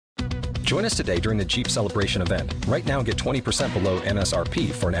Join us today during the Jeep Celebration event. Right now, get 20% below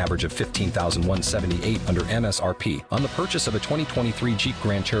MSRP for an average of $15,178 under MSRP on the purchase of a 2023 Jeep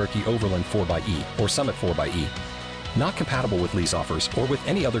Grand Cherokee Overland 4xE or Summit 4xE. Not compatible with lease offers or with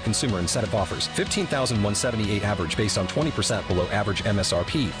any other consumer incentive offers. $15,178 average based on 20% below average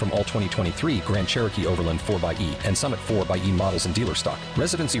MSRP from all 2023 Grand Cherokee Overland 4xE and Summit 4xE models in dealer stock.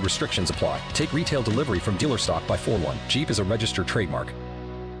 Residency restrictions apply. Take retail delivery from dealer stock by 4/1. Jeep is a registered trademark.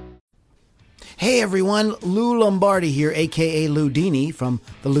 Hey everyone, Lou Lombardi here, aka Ludini from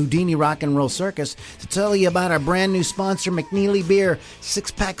the Ludini Rock and Roll Circus, to tell you about our brand new sponsor, McNeely Beer,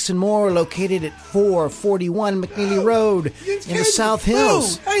 6-packs and more, located at 441 McNeely Road in the South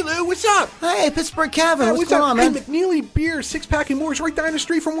Hills. Lou. Hey Lou, what's up? Hey, Pittsburgh Kevin, Hey, what's going on, man? Hey, McNeely Beer, 6-pack and more is right down the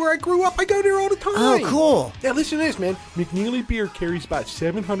street from where I grew up. I go there all the time. Oh, cool. Yeah, listen to this, man. McNeely Beer carries about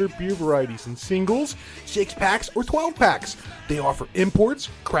 700 beer varieties in singles, 6-packs, or 12-packs. They offer imports,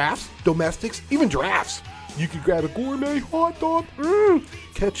 crafts, domestics, even drafts. You can grab a gourmet hot dog,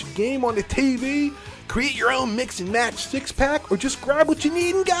 catch a game on the TV, create your own mix and match 6-pack, or just grab what you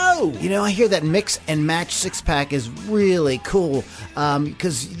need and go. You know, I hear that mix and match 6-pack is really cool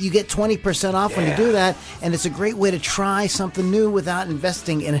because you get 20% off when you do that, and it's a great way to try something new without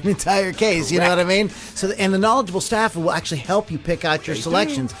investing in an entire case. Correct. You know what I mean? So, and the knowledgeable staff will actually help you pick out your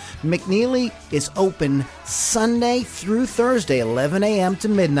selections. McNeely is open Sunday through Thursday, 11 a.m. to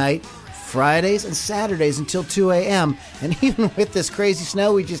midnight, Fridays and Saturdays until 2 a.m. And even with this crazy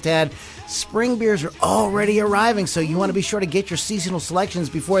snow we just had, spring beers are already arriving, so you want to be sure to get your seasonal selections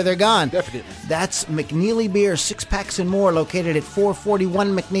before they're gone. Definitely. That's McNeely Beer, 6-packs and more, located at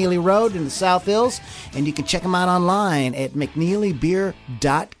 441 McNeely Road in the South Hills, and you can check them out online at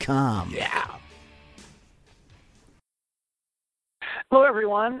mcneelybeer.com. Yeah. Hello,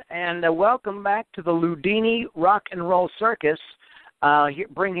 everyone, and welcome back to the Ludini Rock and Roll Circus,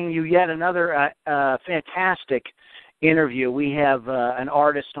 bringing you yet another fantastic interview. We have an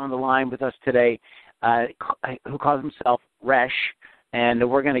artist on the line with us today who calls himself RESH, and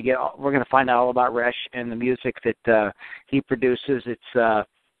we're going to find out all about RESH and the music that he produces. It's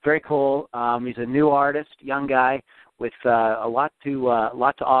very cool. He's a new artist, young guy with a lot to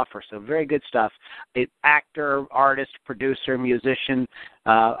offer. So very good stuff. An actor, artist, producer, musician.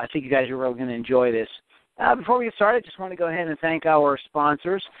 I think you guys are really going to enjoy this. Before we get started, I just want to go ahead and thank our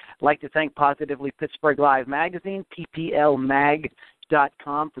sponsors. I'd like to thank Positively Pittsburgh Live Magazine,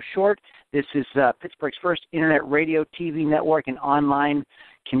 pplmag.com for short. This is Pittsburgh's first internet radio, TV network, and online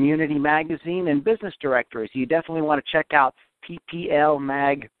community magazine and business directory. So you definitely want to check out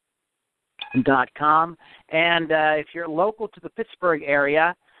pplmag.com. And if you're local to the Pittsburgh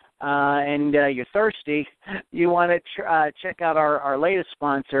area, and you're thirsty, you want to check out our latest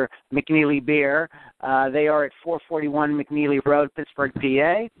sponsor, McNeely Beer. They are at 441 McNeely Road, Pittsburgh,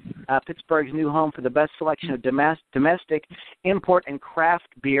 PA. Pittsburgh's new home for the best selection of domestic, import, and craft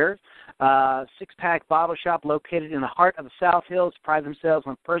beer. 6-pack bottle shop located in the heart of the South Hills. Pride themselves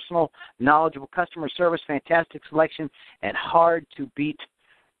on personal, knowledgeable customer service, fantastic selection, and hard-to-beat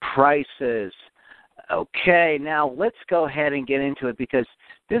prices. Okay, now let's go ahead and get into it because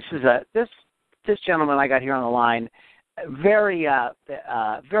this gentleman I got here on the line, very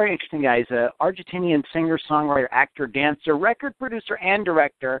interesting guy. He's an Argentinian singer, songwriter, actor, dancer, record producer, and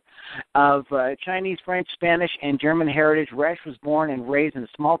director of Chinese, French, Spanish, and German heritage. RESH was born and raised in a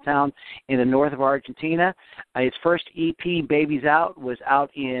small town in the north of Argentina. His first EP, Baby's Out, was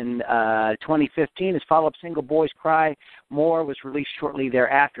out in 2015. His follow-up single, Boys Cry More, was released shortly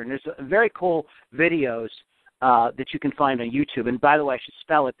thereafter. And there's very cool videos that you can find on YouTube. And by the way, I should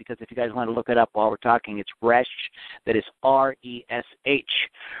spell it because if you guys want to look it up while we're talking, it's RESH. That is RESH.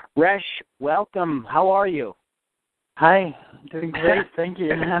 RESH, welcome. How are you? Hi, doing great. Thank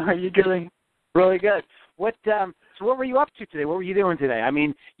you. How are you doing? Really good. So what were you up to today? What were you doing today? I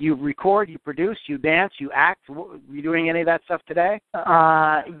mean, you record, you produce, you dance, you act. Were you doing any of that stuff today?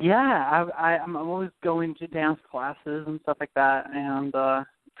 Yeah, I'm always going to dance classes and stuff like that, and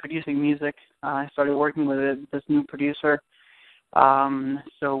producing music. I started working with this new producer,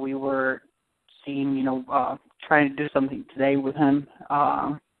 so we were seeing, trying to do something today with him.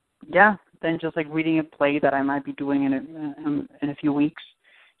 Then just like reading a play that I might be doing in a few weeks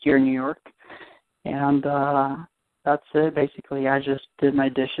here in New York, and that's it. Basically, I just did my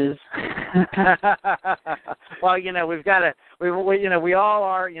dishes. Well, we all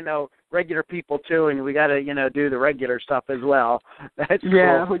are, regular people too, and we got to, do the regular stuff as well. That's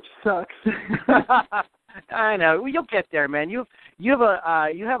cool. Which sucks. I know. Well, you'll get there, man. You have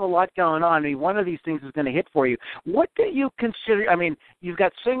a lot going on. I mean, one of these things is going to hit for you. What do you consider? I mean, you've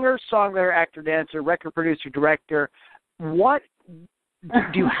got singer, songwriter, actor, dancer, record producer, director. What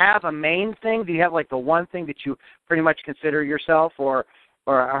do you have a main thing? Do you have like the one thing that you pretty much consider yourself, or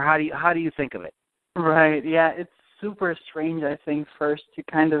how do you think of it? Right. Yeah, it's super strange. I think first to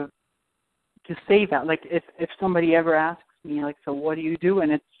say that, like if somebody ever asks me, like, so what do you do?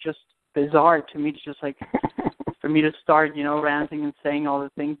 And it's just bizarre to me. It's just like for me to start, ranting and saying all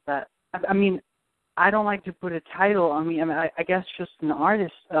the things that I mean. I don't like to put a title on me. I guess just an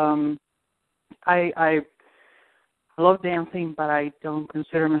artist. I love dancing, but I don't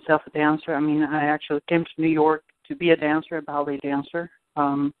consider myself a dancer. I mean, I actually came to New York to be a dancer, a ballet dancer.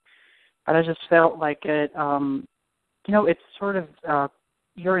 But I just felt like it, it's sort of,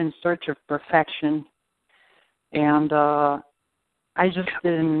 you're in search of perfection. And I just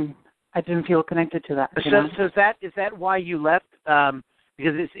didn't feel connected to that. So is that why you left?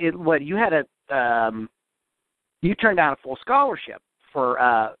 Because you had you turned down a full scholarship for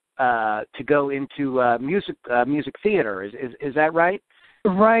to go into music theater. Is that right?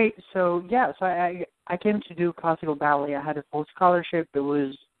 Right. So I came to do classical ballet. I had a full scholarship. It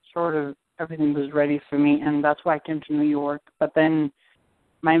was sort of everything was ready for me, and that's why I came to New York. But then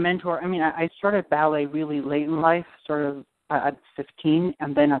my mentor. I mean, I started ballet really late in life, sort of at 15,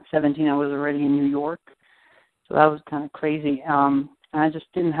 and then at 17 I was already in New York. So that was kind of crazy. And I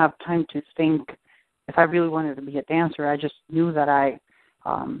just didn't have time to think if I really wanted to be a dancer. I just knew that I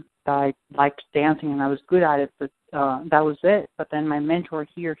liked dancing and I was good at it, but that was it. But then my mentor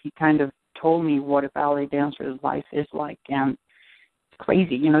here, he kind of told me what a ballet dancer's life is like, and it's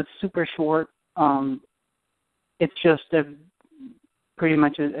crazy. It's super short. It's just pretty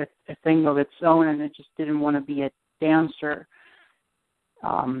much a thing of its own, and I just didn't want to be a dancer,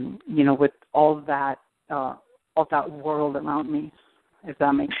 with all that world around me, if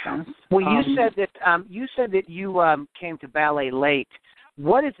that makes sense. Well, you said that you came to ballet late.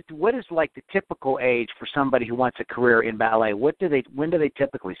 What is like the typical age for somebody who wants a career in ballet? When do they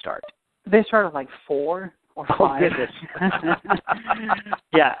typically start? They start at like 4 or 5. Oh, goodness.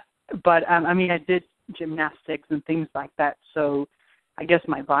 Yeah, but I did gymnastics and things like that, so I guess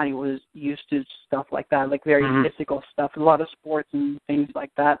my body was used to stuff like that, like very physical stuff, a lot of sports and things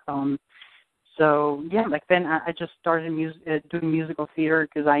like that. So yeah, like then I just started doing musical theater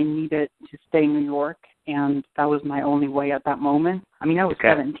because I needed to stay in New York, and that was my only way at that moment. I mean, I was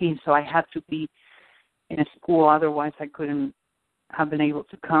 17, so I had to be in a school, otherwise I couldn't have been able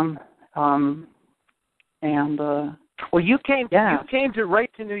to come. Well, you came right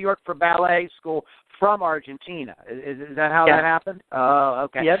to New York for ballet school from Argentina. Is that how that happened? Oh,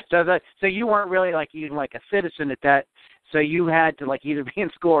 okay. Yes. So you weren't really even like a citizen at that. So you had to like either be in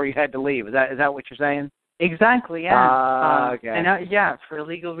school or you had to leave. Is that what you're saying? Exactly. Yeah. Okay. And for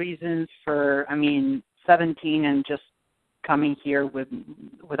legal reasons. 17 and just coming here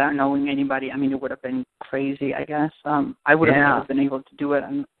without knowing anybody. I mean, it would have been crazy. I guess I would have never been able to do it.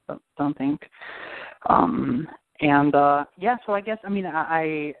 I don't think. So I guess I'm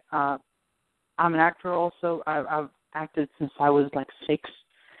an actor also. I've acted since I was like 6.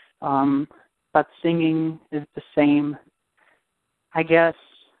 But singing is the same. I guess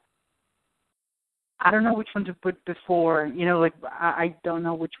I don't know which one to put before. I don't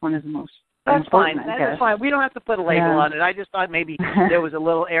know which one is most important. That's fine. We don't have to put a label on it. I just thought maybe there was a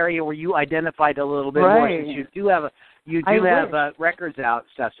little area where you identified a little bit more, since you do have records out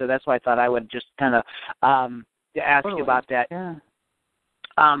stuff. So that's why I thought I would just kind of ask you about that. Yeah.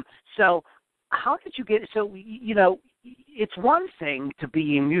 So how did you get? So it's one thing to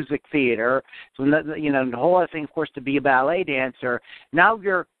be in music theater, so the whole other thing, of course, to be a ballet dancer. Now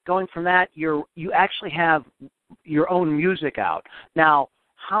you're going from that. You actually have your own music out. Now,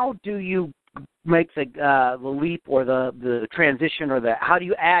 how do you make the leap or the transition, how do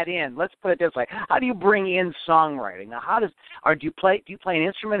you add in? Let's put it this way: how do you bring in songwriting? Now, do you play an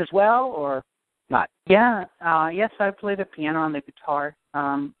instrument as well, or not? Yeah. Yes, I play the piano and the guitar.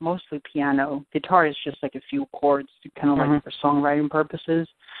 Mostly piano. Guitar is just like a few chords, kind of like for songwriting purposes.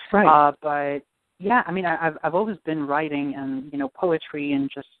 Right. But yeah, I've always been writing and poetry and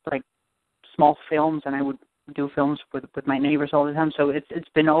just like small films, and I would do films with my neighbors all the time. So it's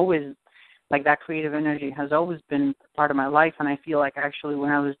been always like that creative energy has always been part of my life. And I feel like actually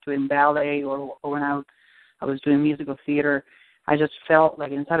when I was doing ballet or when I was doing musical theater, I just felt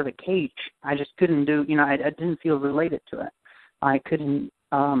like inside of a cage. I just couldn't do. I didn't feel related to it. I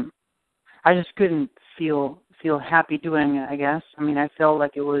just couldn't feel happy doing it, I guess. I felt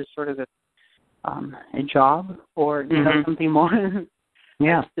like it was sort of a job or something more.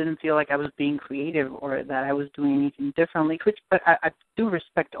 Yeah. I just didn't feel like I was being creative or that I was doing anything differently. But I do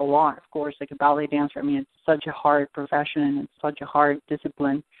respect a lot, of course, like a ballet dancer. It's such a hard profession and it's such a hard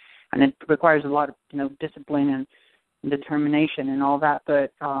discipline, and it requires a lot of discipline and determination and all that,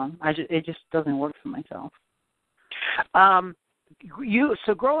 but it just doesn't work for myself.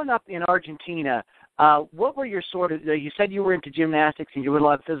 So growing up in Argentina, what were your sort of? You said you were into gymnastics and you did a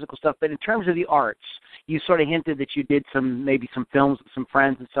lot of physical stuff, but in terms of the arts, you sort of hinted that you did maybe some films with some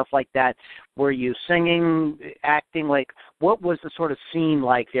friends and stuff like that. Were you singing, acting? Like, what was the sort of scene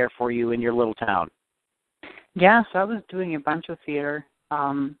like there for you in your little town? Yeah, so I was doing a bunch of theater,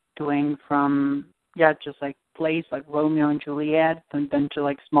 doing from just like plays like Romeo and Juliet, and then to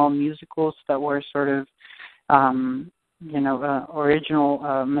like small musicals that were sort of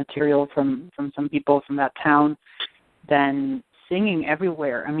original material from some people from that town, then singing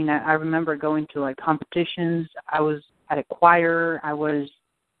everywhere. I mean, I remember going to like competitions. I was at a choir.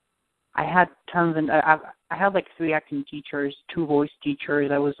 I had tons, and I had like 3 acting teachers, 2 voice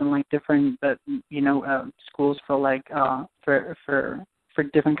teachers. I was in like different, schools for like for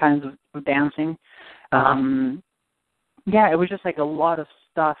different kinds of dancing. It was just like a lot of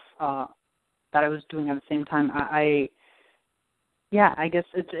stuff that I was doing at the same time. I guess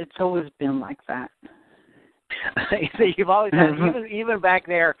it's always been like that. So you've always had, even back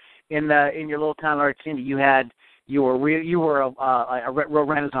there in your little town art scene, you were a real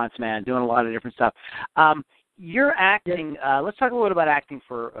Renaissance man doing a lot of different stuff. You're acting. Let's talk a little bit about acting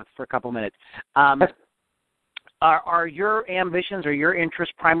for a couple minutes. Are your ambitions or your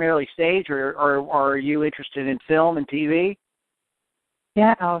interests primarily stage, or are you interested in film and TV?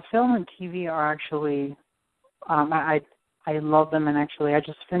 Yeah, film and TV are actually, I love them, and actually I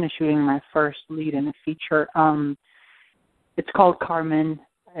just finished shooting my first lead in a feature. It's called Carmen.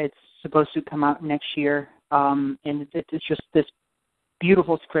 It's supposed to come out next year, and it's just this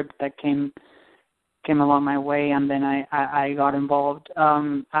beautiful script that came along my way, and then I got involved.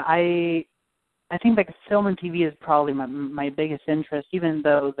 I think like film and TV is probably my biggest interest, even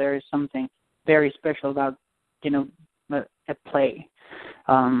though there is something very special about a play.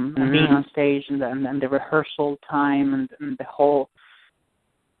 Being on stage and the rehearsal time and the whole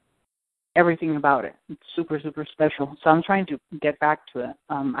everything about it. It's super, super special. So I'm trying to get back to it.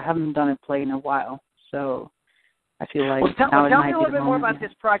 I haven't done a play in a while, so I feel like tell me a little bit more about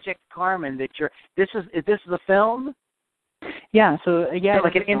this project, Carmen. This is a film? Yeah. So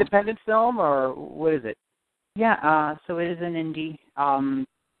like an independent film, or what is it? Yeah. So it is an indie.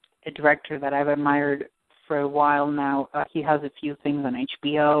 A director that I've admired for a while now. He has a few things on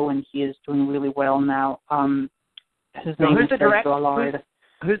HBO, and he is doing really well now. His name is Sergio Allard.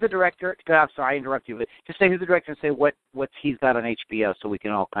 Who's the director? I'm sorry, I interrupt you, but just say who's the director and say what he's got on HBO, so we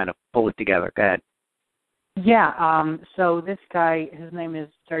can all kind of pull it together. Go ahead. Yeah. So this guy, his name is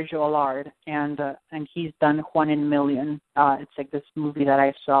Sergio Allard, and he's done Juan in Million. It's like this movie that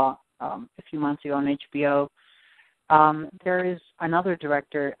I saw a few months ago on HBO. There is another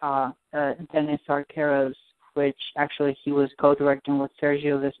director, Dennis Arqueros, which actually he was co-directing with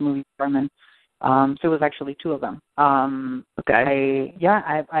Sergio this movie, Carmen. So it was actually 2 of them. Okay.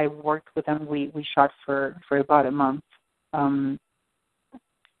 I worked with them. We shot for about a month.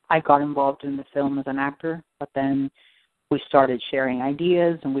 I got involved in the film as an actor, but then we started sharing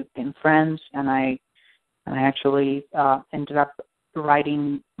ideas and we became friends, and I actually ended up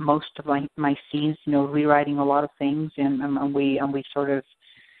writing most of my scenes, rewriting a lot of things, and we sort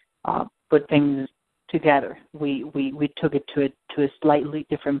of put things together. We took it to a slightly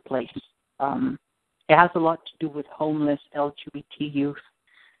different place. It has a lot to do with homeless LGBT youth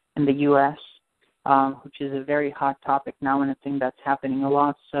in the U.S., which is a very hot topic now and a thing that's happening a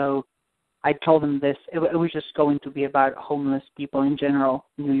lot. So I told them this. It was just going to be about homeless people in general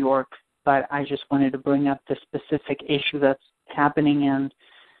in New York, but I just wanted to bring up the specific issue that's happening. And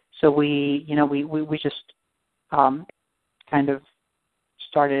so we just kind of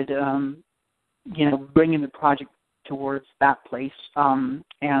started, bringing the project towards that place. So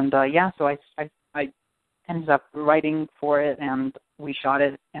I ended up writing for it, and we shot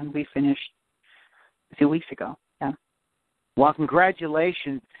it, and we finished a few weeks ago. Yeah. Well,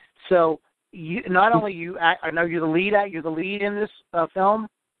 congratulations. So I know you're the lead. You're the lead in this film.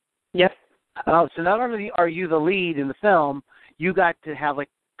 Yep. Oh, so not only are you the lead in the film, you got to have like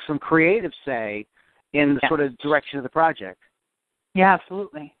some creative say in the sort of direction of the project. Yeah,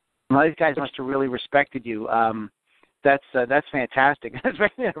 absolutely. Well, these guys must have really respected you. That's fantastic,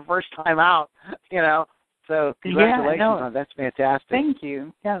 especially the first time out. So congratulations on that's fantastic. Thank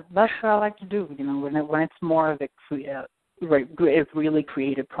you. Yeah, that's what I like to do. When it's more of a really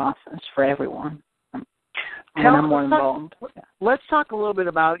creative process for everyone. I'm more involved. Let's talk a little bit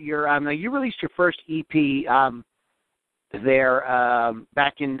about your. You released your first EP there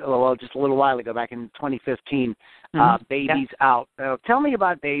back in just a little while ago, back in 2015. Baby's Out. Tell me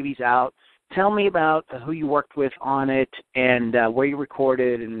about Baby's Out. tell me about who you worked with on it and where you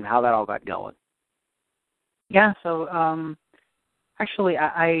recorded and how that all got going. Yeah, so actually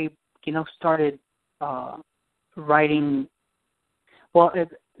I started writing. Well,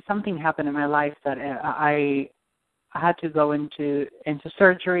 something happened in my life that I had to go into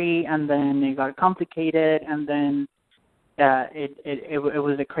surgery, and then it got complicated, and then it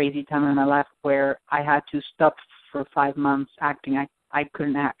was a crazy time in my life where I had to stop for 5 months acting. I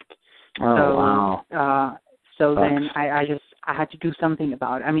couldn't act. Wow. So then I had to do something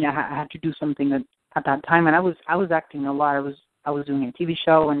about it. I mean, I had to do something at that time, and I was acting a lot. I was doing a TV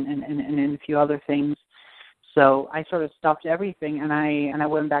show and a few other things. So I sort of stopped everything, and I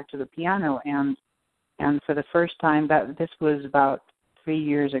went back to the piano, and for the first time, this was about 3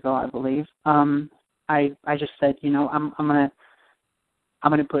 years ago, I believe. I just said, I'm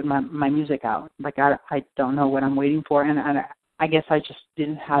gonna put my music out. Like I don't know what I'm waiting for, and I guess I just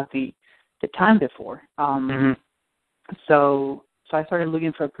didn't have the time before. So I started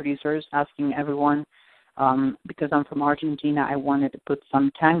looking for producers, asking everyone, because I'm from Argentina. I wanted to put some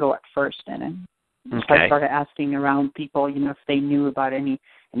tango at first in it. Okay. So I started asking around people, if they knew about any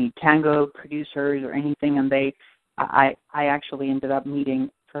tango producers or anything, and I actually ended up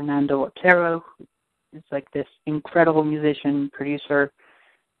meeting Fernando Otero, who is like this incredible musician, producer.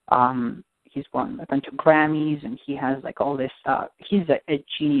 He's won a bunch of Grammys, and he has like all this. He's a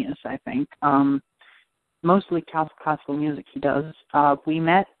genius, I think. Mostly classical music he does. We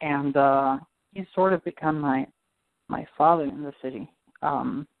met, and he's sort of become my father in the city.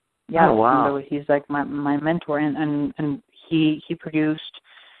 Yeah, oh, wow. So he's like my mentor, and he produced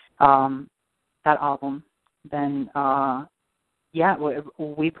that album. Then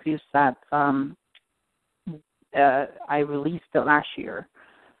we produced that. I released it last year,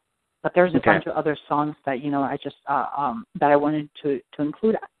 but there's a bunch of other songs that I just that I wanted to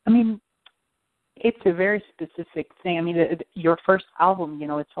include. I mean, it's a very specific thing. I mean, your first album,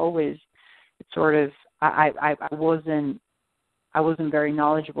 it's sort of I wasn't very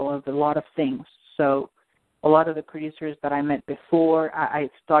knowledgeable of a lot of things. So a lot of the producers that I met before, I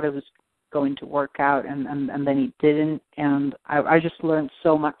thought it was going to work out, and then it didn't, and I just learned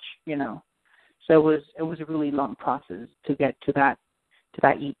so much, So it was a really long process to get to that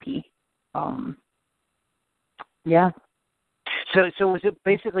EP. Yeah. So was it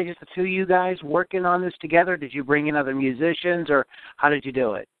basically just the two of you guys working on this together? Did you bring in other musicians, or how did you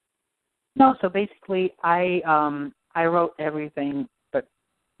do it? No, so basically I wrote everything, but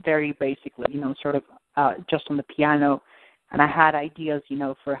very basically, sort of just on the piano, and I had ideas,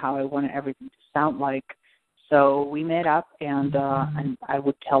 for how I wanted everything to sound like. So we met up, and I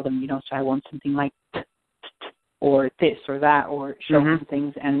would tell them, so I want something like or this or that, or show them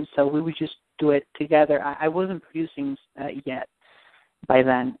things, and so we would just do it together. I wasn't producing yet by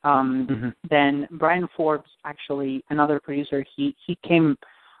then. Then Brian Forbes, actually another producer, he came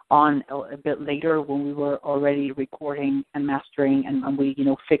on a bit later when we were already recording and mastering, and we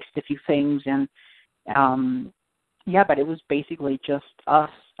fixed a few things, and but it was basically just us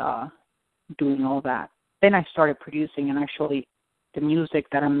doing all that. Then I started producing, and actually the music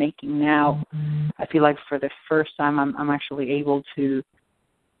that I'm making now, I feel like for the first time I'm actually able to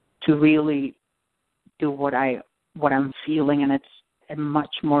really do what I'm feeling, and it's a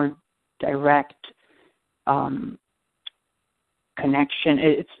much more direct connection.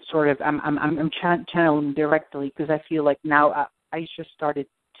 It's sort of I'm channeling directly, because I feel like now I just started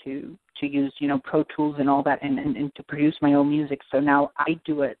to use Pro Tools and all that, and to produce my own music. So now I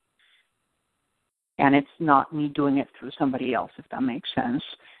do it, and it's not me doing it through somebody else, if that makes sense.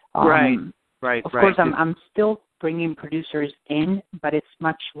 Right. Of course, I'm still bringing producers in, but it's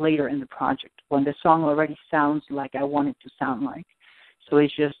much later in the project when the song already sounds like I want it to sound like. So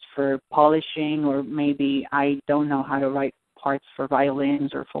it's just for polishing, or maybe I don't know how to write parts for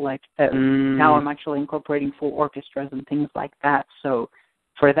violins, or for now I'm actually incorporating full orchestras and things like that. So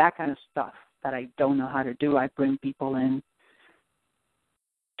for that kind of stuff that I don't know how to do, I bring people in.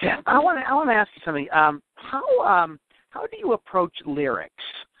 Yeah, I want to ask you something. How do you approach lyrics?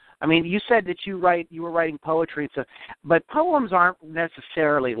 I mean, you said that you were writing poetry, but poems aren't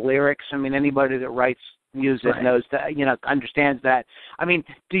necessarily lyrics. I mean, anybody that writes music knows that, understands that. I mean,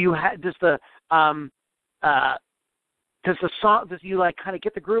 does the song, does you kind of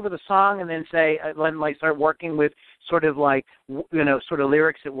get the groove of the song and then say, then start working with sort of sort of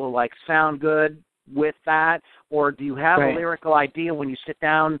lyrics that will sound good with that, or do you have a lyrical idea when you sit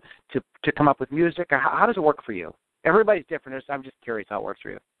down to come up with music, or how does it work for you? Everybody's different, so I'm just curious how it works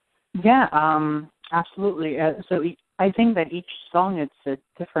for you. Yeah, absolutely. So I think that each song, it's a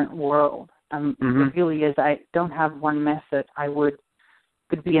different world. It really is. I don't have one method. I would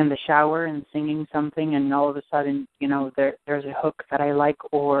could be in the shower and singing something, and all of a sudden, there's a hook that I like,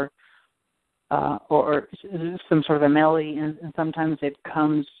 or some sort of a melody, and sometimes it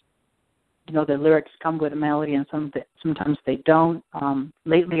comes, the lyrics come with a melody, and sometimes they don't.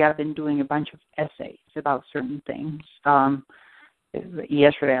 Lately, I've been doing a bunch of essays about certain things.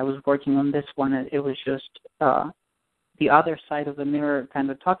 Yesterday, I was working on this one. It was just the other side of the mirror kind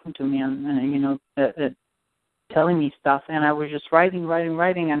of talking to me and telling me stuff. And I was just writing,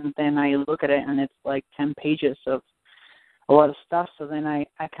 and then I look at it, and it's like 10 pages of a lot of stuff. So then I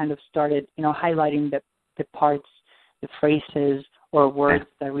kind of started, highlighting the parts, the phrases or words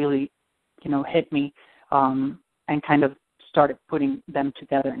that really, hit me, and kind of started putting them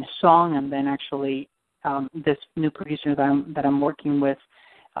together in a song. And then actually, this new producer that I'm working with,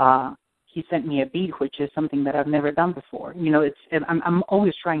 he sent me a beat, which is something that I've never done before. I'm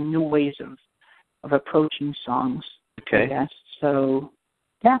always trying new ways of approaching songs. Okay. I guess. So,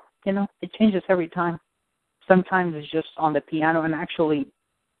 yeah, it changes every time. Sometimes it's just on the piano, and actually,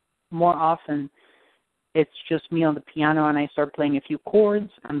 more often, it's just me on the piano, and I start playing a few chords,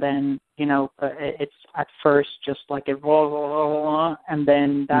 and then, it's at first just like a roll, and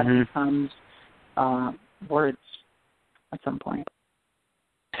then that becomes words at some point.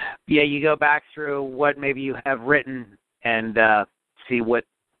 Yeah, you go back through what maybe you have written and see which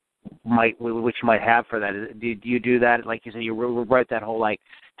you might have for that. Do you do that? Like you said, you wrote that whole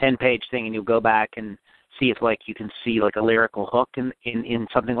 10-page thing, and you go back and see if you can see a lyrical hook in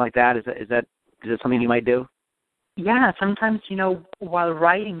something like that. Is that something you might do? Yeah, sometimes while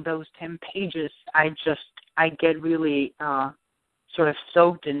writing those 10 pages, I get really sort of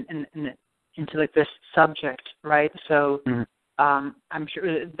soaked into this subject, right? So I'm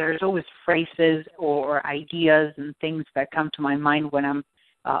sure there's always phrases or ideas and things that come to my mind when I'm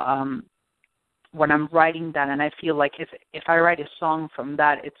writing that, and I feel like if I write a song from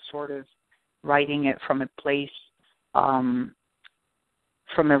that, it's sort of writing it from a place, from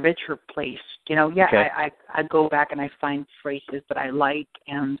a richer place. Okay. I go back and I find phrases that I like,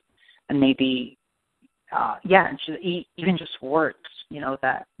 and maybe even just words,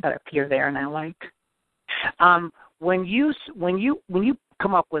 that appear there and I like. When you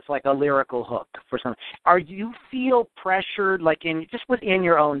come up with a lyrical hook for something, you feel pressured just within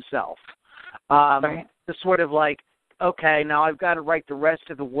your own self, right, to sort of okay, now I've got to write the rest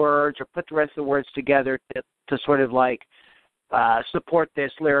of the words or put the rest of the words together to sort of support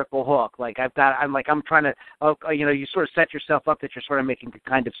this lyrical hook. I'm trying to, you sort of set yourself up that you're sort of making a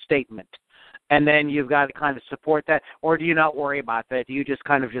kind of statement, and then you've got to kind of support that, or do you not worry about that? Do you just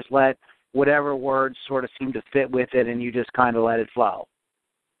kind of just let whatever words sort of seem to fit with it, and you just kind of let it flow?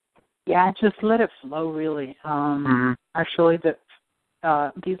 Yeah, just let it flow, really. Actually,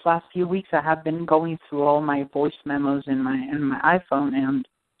 these last few weeks, I have been going through all my voice memos in my iPhone, and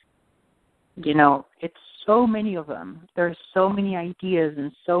it's so many of them. There's so many ideas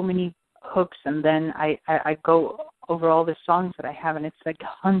and so many hooks, and then I go over all the songs that I have, and it's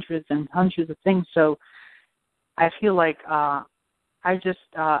hundreds and hundreds of things. So I feel like I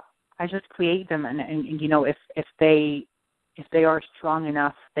just create them, and if they are strong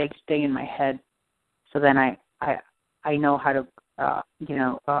enough, they stay in my head. So then I know how to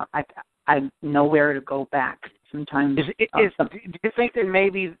I know where to go back. Sometimes. Do you think that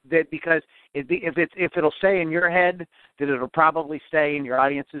maybe that because if it'll stay in your head, that it'll probably stay in your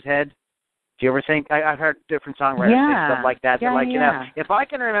audience's head? Do you ever think? I've heard different songwriters say stuff like that. Yeah, if I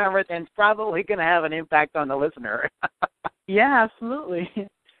can remember it, then it's probably going to have an impact on the listener. Yeah, absolutely.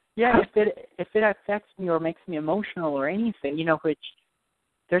 Yeah, if it affects me or makes me emotional or anything, which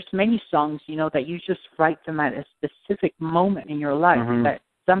there's many songs, that you just write them at a specific moment in your life, that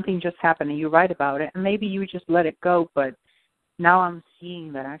something just happened and you write about it, and maybe you just let it go. But now I'm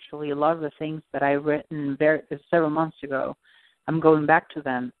seeing that actually a lot of the things that I written several months ago, I'm going back to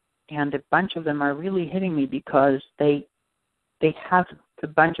them, and a bunch of them are really hitting me because they have a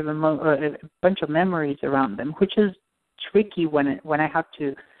bunch of memories around them, which is tricky when I have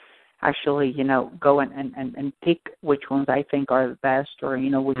to actually, go and pick which ones I think are the best, or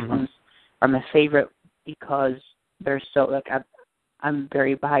which ones are my favorite, because they're so I'm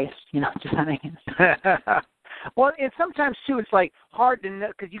very biased, to that end. Well, and sometimes too, it's hard to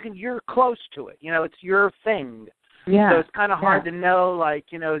know because you're close to it. It's your thing. Yeah. So it's kind of hard to know,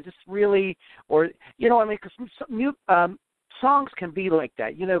 just really, or because songs can be like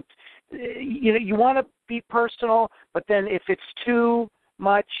that. You want to be personal, but then if it's too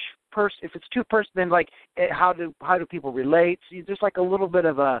much if it's too personal, then how do people relate? So there's a little bit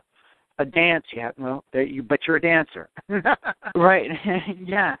of a dance you have. Well, but you're a dancer. Right.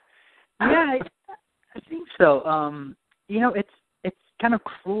 Yeah. Yeah, I think so. It's kind of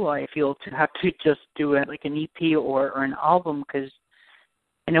cruel, I feel, to have to just do it like an EP or an album, because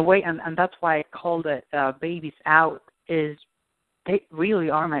in a way, and that's why I called it Babies Out, is they really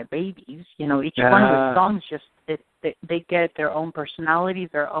are my babies. You know, each one of the songs just, they get their own personality,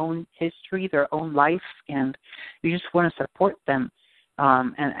 their own history, their own life, and you just want to support them.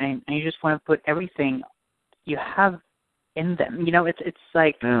 And you just want to put everything you have in them. You know, it's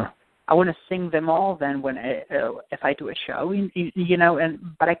like I want to sing them all then when if I do a show, you know,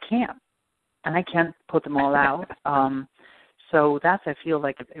 but I can't, and I can't put them all out. So that's, I feel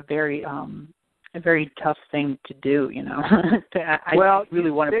like, a very tough thing to do. You know, I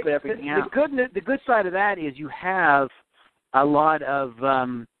really want to put everything out. The good side of that is you have a lot of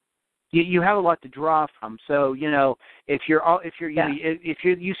you have a lot to draw from. So, you know, if you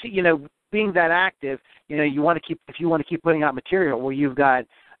see, you know, being that active, you know, you want to keep putting out material, well, you've got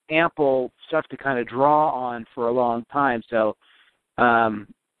ample stuff to kind of draw on for a long time. So,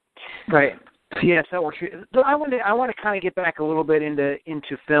 right. Yes, that works. So I want to kind of get back a little bit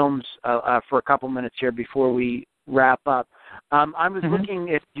into films for a couple minutes here before we wrap up. I was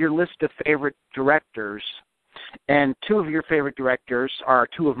looking at your list of favorite directors, and two of your favorite directors are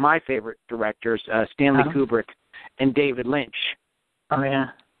two of my favorite directors, Stanley Kubrick and David Lynch. Oh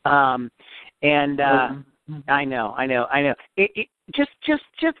yeah. I know. This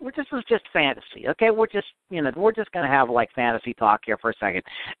was just fantasy, okay? We're just gonna have like fantasy talk here for a second.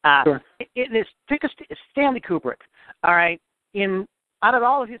 Sure. Pick Stanley Kubrick. All right. Out of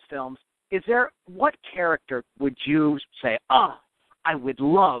all of his films, what character would you say? Oh, I would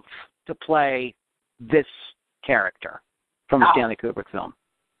love to play this character from a Stanley Kubrick film.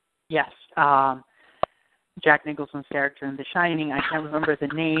 Yes. Jack Nicholson's character in The Shining. I can't remember the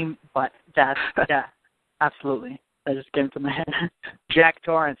name, but that's absolutely. That just came to my head. Jack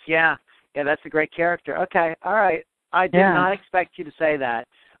Torrance, yeah, that's a great character. Okay, all right. I did not expect you to say that,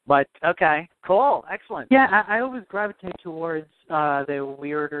 but okay, cool, excellent. Yeah, I always gravitate towards the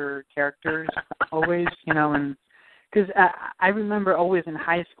weirder characters, always, you know, and because I remember always in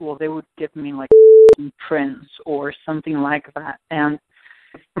high school they would give me like Prince or something like that, and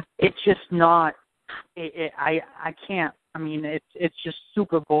it's just not. I can't. I mean, it's just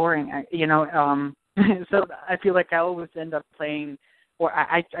super boring. You know. So I feel like I always end up playing, or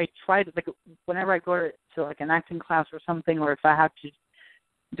I try to, like, whenever I go to like an acting class or something, or if I have to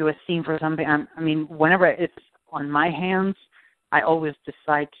do a scene for something, whenever it's on my hands, I always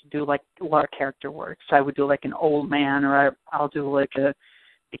decide to do like a lot of character work. So I would do like an old man, or I'll do like a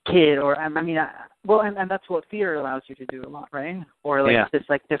kid, or and that's what theater allows you to do a lot, right? Or like this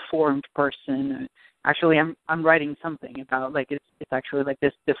like deformed person. Actually, I'm writing something about like it's actually like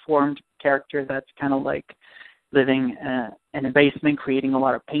this deformed character that's kind of like living in a basement, creating a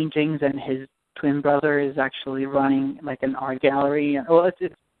lot of paintings, and his twin brother is actually running like an art gallery. Well,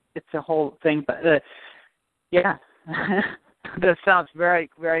 it's a whole thing, but yeah. That sounds very,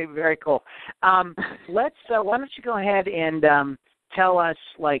 very, very cool. Why don't you go ahead and tell us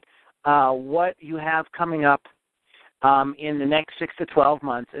like what you have coming up in the next 6 to 12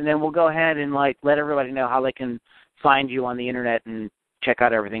 months, and then we'll go ahead and like let everybody know how they can find you on the internet and check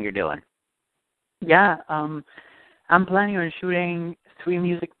out everything you're doing. Yeah, I'm planning on shooting 3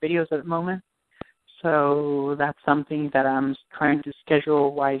 music videos at the moment, so that's something that I'm trying to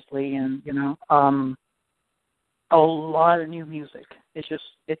schedule wisely, and you know, a lot of new music. It's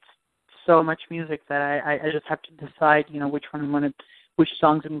so much music that I just have to decide, you know, which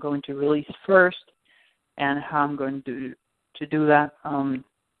songs I'm going to release first, and how I'm going to do that.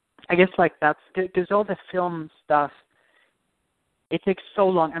 I guess like that's because all the film stuff, it takes so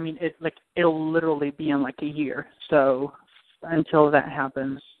long. I mean, it'll literally be in like a year. So until that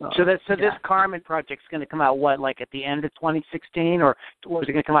happens. This Carmen project's going to come out like at the end of 2016, or is it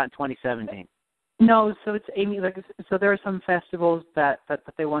going to come out in 2017? No, so it's so there are some festivals that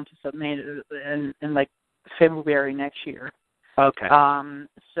they want to submit in like February next year. Okay.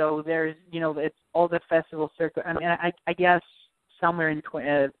 So there's, you know, it's all the festival circuit. I mean, I guess somewhere in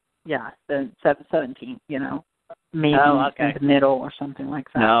 17, you know, maybe in the middle or something like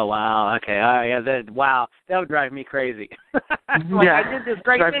that. Oh, wow. Okay. Wow. That would drive me crazy. I did this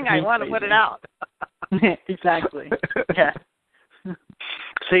great thing. I want to put it out. Exactly. Yeah.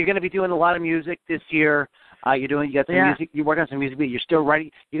 So you're going to be doing a lot of music this year. You got some music. You're working on some music. You're still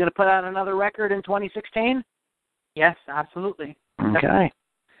writing. You're going to put out another record in 2016? Yes, absolutely. Okay.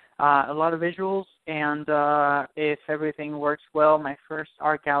 A lot of visuals, and if everything works well, my first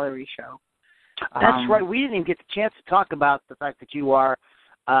art gallery show. That's right. We didn't even get the chance to talk about the fact that you are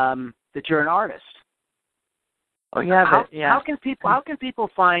that you're an artist. Oh yeah. How can people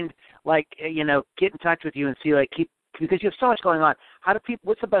find, like, you know, get in touch with you and see, like, keep because you have so much going on. How do people?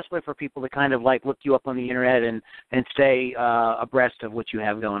 What's the best way for people to kind of like look you up on the internet and stay abreast of what you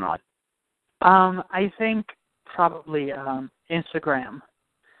have going on? I think probably Instagram.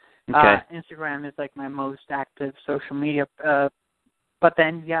 Okay. Instagram is like my most active social media. But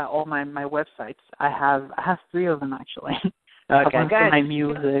then, yeah, all my websites. I have 3 of them actually. Okay, guys. My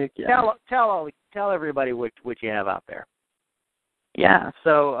music. Yeah. Tell everybody what you have out there. Yeah.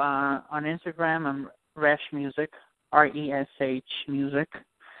 So on Instagram, I'm RESH Music, RESH Music.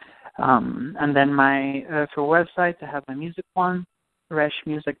 And then my for websites, I have my music one,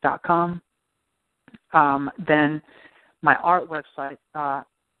 reshmusic.com. Then my art website,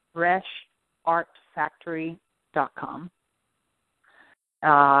 reshartfactory.com.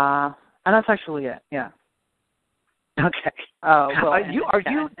 And that's actually it. Yeah. Okay. Well,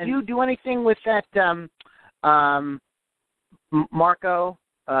 you do anything with that Marco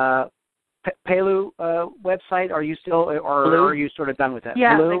Pelu website? Are you still, or Blue? are you sort of done with that?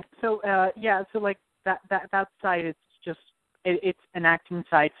 Yeah. Blue? So like that site, it's just it's an acting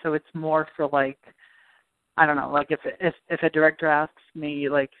site, so it's more for like, I don't know, like if a director asks me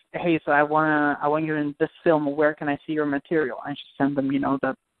like, hey, so I want you in this film, where can I see your material? I just send them,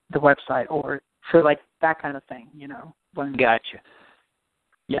 the website, or for like that kind of thing, Gotcha.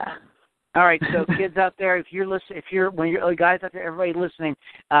 Yeah. All right, so kids out there, if you're guys out there, everybody listening,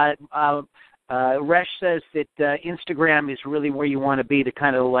 Resh says that Instagram is really where you want to be to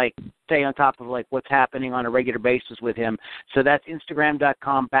kind of like stay on top of like what's happening on a regular basis with him. So that's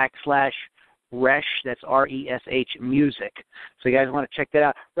Instagram.com/Resh. That's RESH Music. So you guys want to check that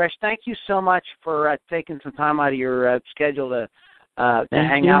out. Resh, thank you so much for taking some time out of your schedule to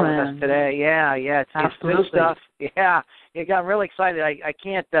hang out with us today. Yeah, it's good stuff. Yeah, it got really excited. I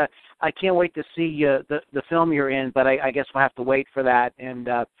can't wait to see the film you're in, but I guess we'll have to wait for that. And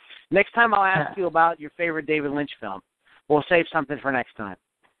next time I'll ask you about your favorite David Lynch film. We'll save something for next time.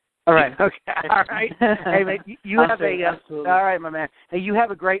 All right. Okay. All right. Hey, mate, you have all right, my man. Hey, you have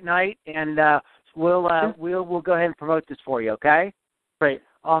a great night, and we'll go ahead and promote this for you. Okay. Great.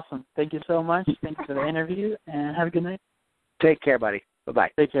 Awesome. Thank you so much. Thank you for the interview, and have a good night. Take care, buddy. Bye-bye.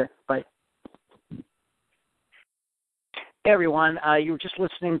 Take care. Bye. Hey, everyone. You were just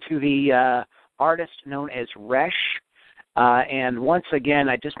listening to the artist known as Resh. And once again,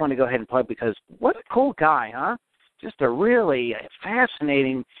 I just want to go ahead and plug because what a cool guy, huh? Just a really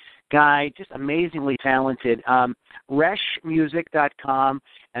fascinating guy, just amazingly talented. RESHmusic.com.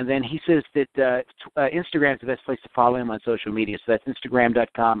 And then he says that Instagram is the best place to follow him on social media. So that's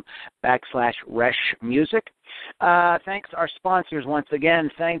Instagram.com/RESHmusic. Thanks our sponsors once again.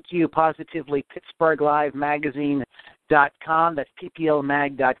 Thank you, Positively Pittsburgh Live Magazine.com. That's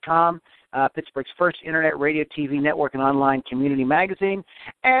PPLmag.com. Pittsburgh's first internet radio, TV network, and online community magazine.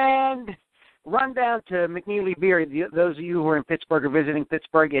 And run down to McNeely Beer. Those of you who are in Pittsburgh or visiting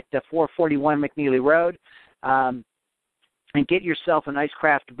Pittsburgh at 441 McNeely Road. And get yourself a nice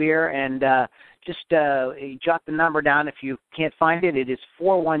craft beer, and just jot the number down if you can't find it. It is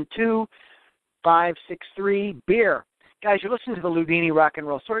 412-563-BEER. Guys, you're listening to the Ludini Rock and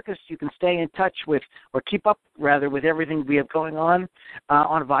Roll Circus. You can stay in touch with, or keep up, rather, with everything we have going on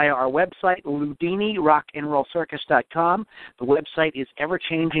via our website, LudiniRockandRollCircus.com. The website is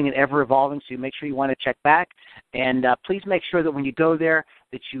ever-changing and ever-evolving, so make sure you want to check back. And please make sure that when you go there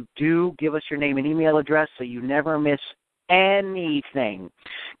that you do give us your name and email address so you never miss anything.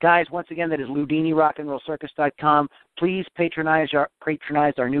 Guys, once again, that is LudiniRockandRollCircus.com. Please patronize our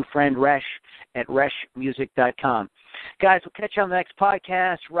new friend Resh at RESHmusic.com. Guys, we'll catch you on the next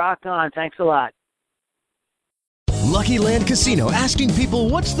podcast. Rock on. Thanks a lot. Lucky Land Casino, asking people,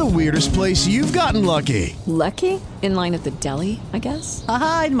 what's the weirdest place you've gotten lucky? Lucky? In line at the deli, I guess?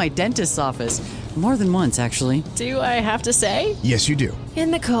 Aha, in my dentist's office. More than once, actually. Do I have to say? Yes, you do. In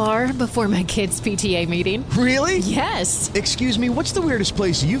the car before my kids' PTA meeting. Really? Yes. Excuse me, what's the weirdest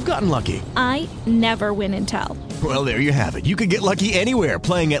place you've gotten lucky? I never win and tell. Well, there you have it. You can get lucky anywhere,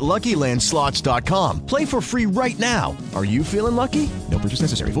 playing at LuckyLandSlots.com. Play for free right now. Are you feeling lucky? No purchase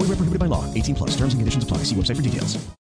necessary. Void where prohibited by law. 18+. Terms and conditions apply. See website for details.